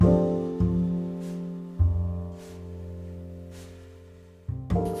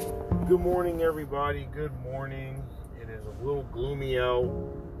Good morning, everybody. Good morning. It is a little gloomy out.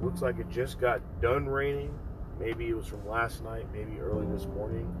 Looks like it just got done raining. Maybe it was from last night, maybe early this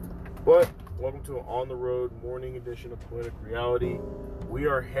morning. But welcome to an On the Road morning edition of Poetic Reality. We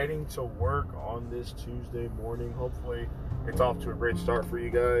are heading to work on this Tuesday morning. Hopefully, it's off to a great start for you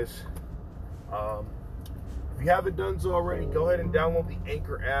guys. If you haven't done so already, go ahead and download the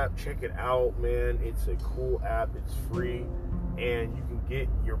Anchor app. Check it out, man. It's a cool app. It's free. And you can get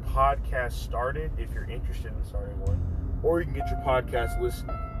your podcast started if you're interested in starting one. Or you can get your podcast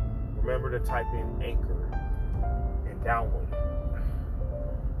listening. Remember to type in Anchor and download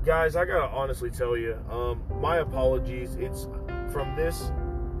it. Guys, I gotta honestly tell you, my apologies. It's from this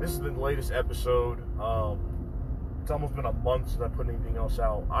is the latest episode. It's almost been a month since I put anything else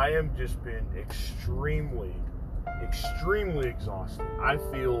out. I have just been extremely exhausted. I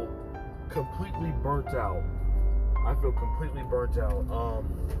feel completely burnt out.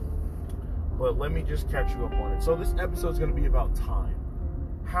 But let me just catch you up on it. So this episode is going to be about time.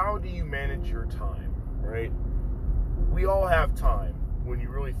 How do you manage your time, right? We all have time when you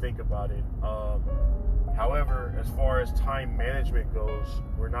really think about it. However, as far as time management goes,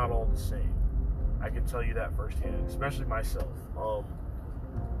 we're not all the same. I can tell you that firsthand, especially myself.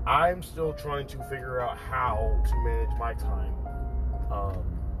 I'm still trying to figure out how to manage my time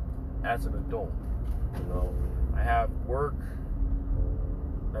as an adult. You know, I have work.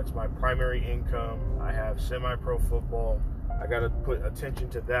 That's my primary income. I have semi-pro football. I got to put attention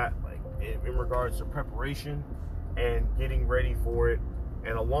to that, like in regards to preparation and getting ready for it.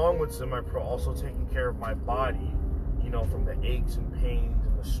 And along with semi-pro, also taking care of my body, you know, from the aches and pains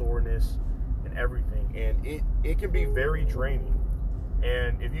and the soreness and everything. And it can be very draining.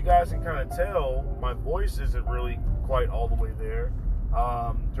 And if you guys can kind of tell, my voice isn't really quite all the way there.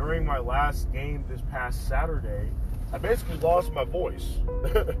 During my last game this past Saturday, I basically lost my voice.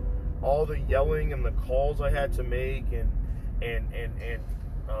 All the yelling and the calls I had to make, and it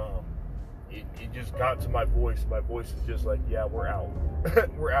just got to my voice. My voice is just like, yeah, we're out.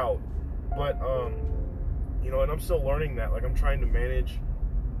 We're out. But, you know, and I'm still learning that. Like, I'm trying to manage,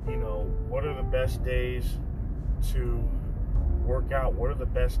 you know, what are the best days to work out? What are the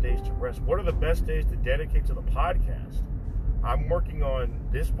best days to rest? What are the best days to dedicate to the podcast? I'm working on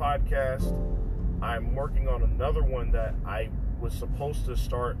this podcast. I'm working on another one that I was supposed to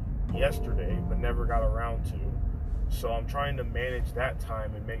start yesterday, but never got around to. So I'm trying to manage that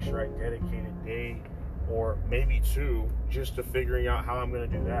time and make sure I dedicate a day or maybe two just to figuring out how I'm going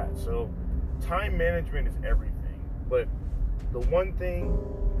to do that. So time management is everything. But the one thing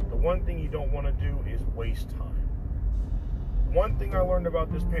you don't want to do is waste time. One thing I learned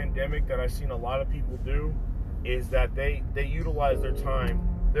about this pandemic that I've seen a lot of people do is that they utilize their time.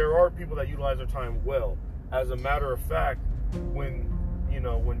 There are people that utilize their time well. As a matter of fact, when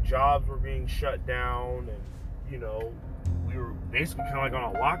jobs were being shut down and, you know, we were basically kind of like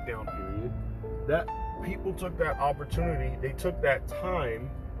on a lockdown period, that people took that opportunity, they took that time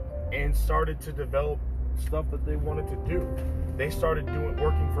and started to develop stuff that they wanted to do. They started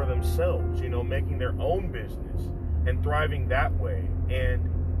working for themselves, you know, making their own business and thriving that way. And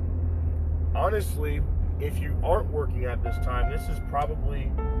honestly, if you aren't working at this time, this is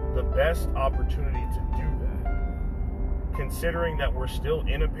probably the best opportunity to do that. Considering that we're still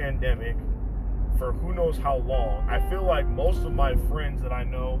in a pandemic for who knows how long. I feel like most of my friends that I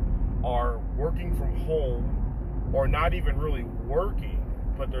know are working from home or not even really working,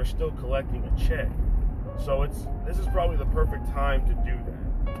 but they're still collecting a check. So this is probably the perfect time to do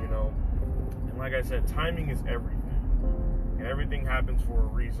that, you know. And like I said, timing is everything. And everything happens for a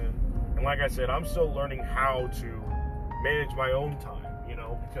reason. And like I said, I'm still learning how to manage my own time, you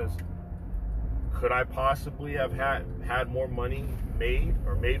know, because could I possibly have had more money made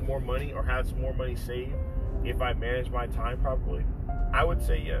more money or had some more money saved if I managed my time properly? I would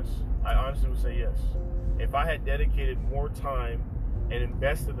say yes. I honestly would say yes. If I had dedicated more time and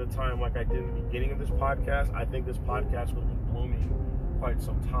invested the time like I did in the beginning of this podcast, I think this podcast would have been blooming quite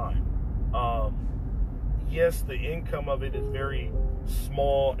some time. Yes, the income of it is very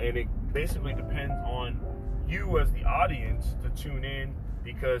small, and it basically depends on you as the audience to tune in,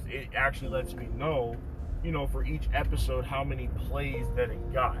 because it actually lets me know, you know, for each episode how many plays that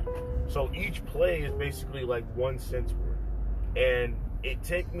it got. So each play is basically like 1 cent's worth. And it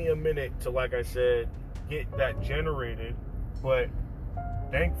take me a minute to, like I said, get that generated, but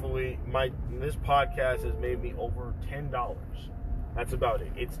thankfully this podcast has made me over $10. That's about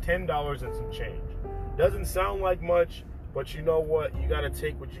it. It's $10 and some change. Doesn't sound like much, but you know what? You got to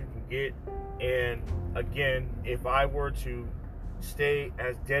take what you can get. And again, if I were to stay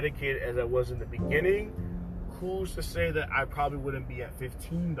as dedicated as I was in the beginning, who's to say that I probably wouldn't be at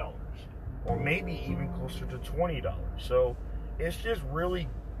 $15 or maybe even closer to $20? So it's really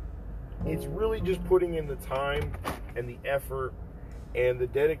just putting in the time and the effort and the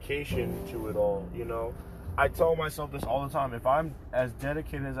dedication to it all, you know. I tell myself this all the time. If I'm as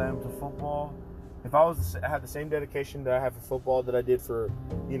dedicated as I am to football, if I had the same dedication that I have for football that I did for,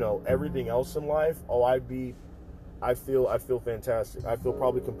 you know, everything else in life, I feel fantastic. I feel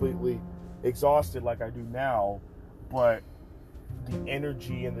probably completely exhausted like I do now, but the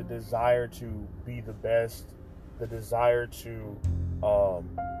energy and the desire to be the best, the desire to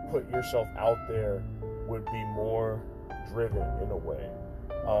put yourself out there would be more driven in a way.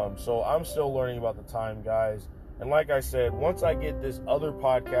 So I'm still learning about the time, guys. And like I said, once I get this other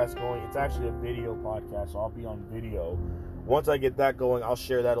podcast going, it's actually a video podcast, so I'll be on video. Once I get that going, I'll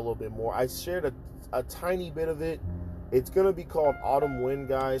share that a little bit more. I shared a tiny bit of it. It's going to be called Autumn Wind,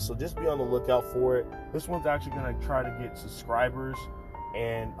 guys, so just be on the lookout for it. This one's actually going to try to get subscribers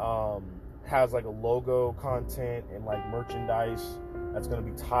and has like a logo content and like merchandise that's going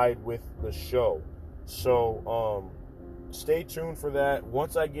to be tied with the show. So stay tuned for that.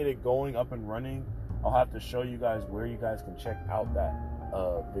 Once I get it going up and running, I'll have to show you guys where you guys can check out that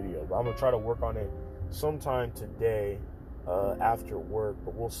video. But I'm going to try to work on it sometime today after work,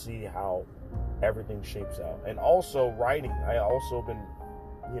 but we'll see how everything shapes out. And also writing. I also been,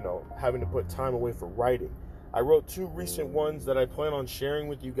 you know, having to put time away for writing. I wrote 2 recent ones that I plan on sharing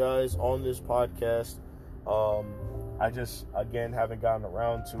with you guys on this podcast. I just, again, haven't gotten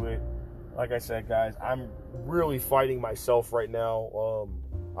around to it. Like I said, guys, I'm really fighting myself right now.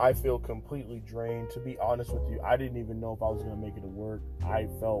 I feel completely drained. To be honest with you, I didn't even know if I was going to make it to work. I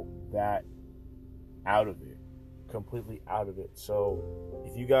felt that out of it, completely out of it. So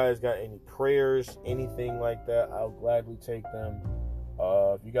if you guys got any prayers, anything like that, I'll gladly take them.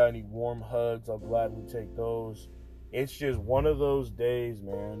 If you got any warm hugs, I'll gladly take those. It's just one of those days,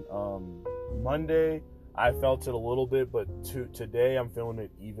 man. Monday, I felt it a little bit, but today I'm feeling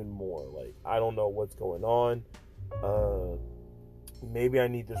it even more. Like, I don't know what's going on. Maybe I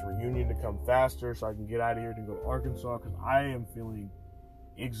need this reunion to come faster so I can get out of here to go to Arkansas, because I am feeling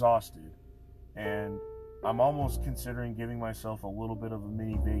exhausted. And I'm almost considering giving myself a little bit of a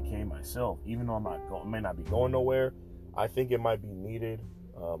mini vacay myself, even though I may not be going nowhere. I think it might be needed.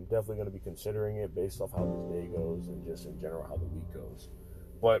 Definitely going to be considering it based off how this day goes and just in general how the week goes.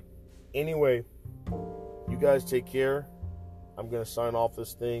 But anyway, you guys take care. I'm going to sign off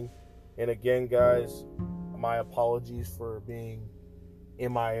this thing. And again, guys, my apologies for being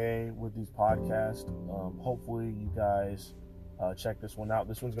MIA with these podcasts. Hopefully you guys check this one out.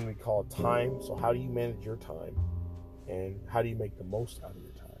 This one's going to be called Time. So how do you manage your time? And how do you make the most out of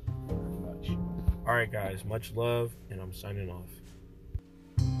your time? Pretty much. All right, guys. Much love. And I'm signing off.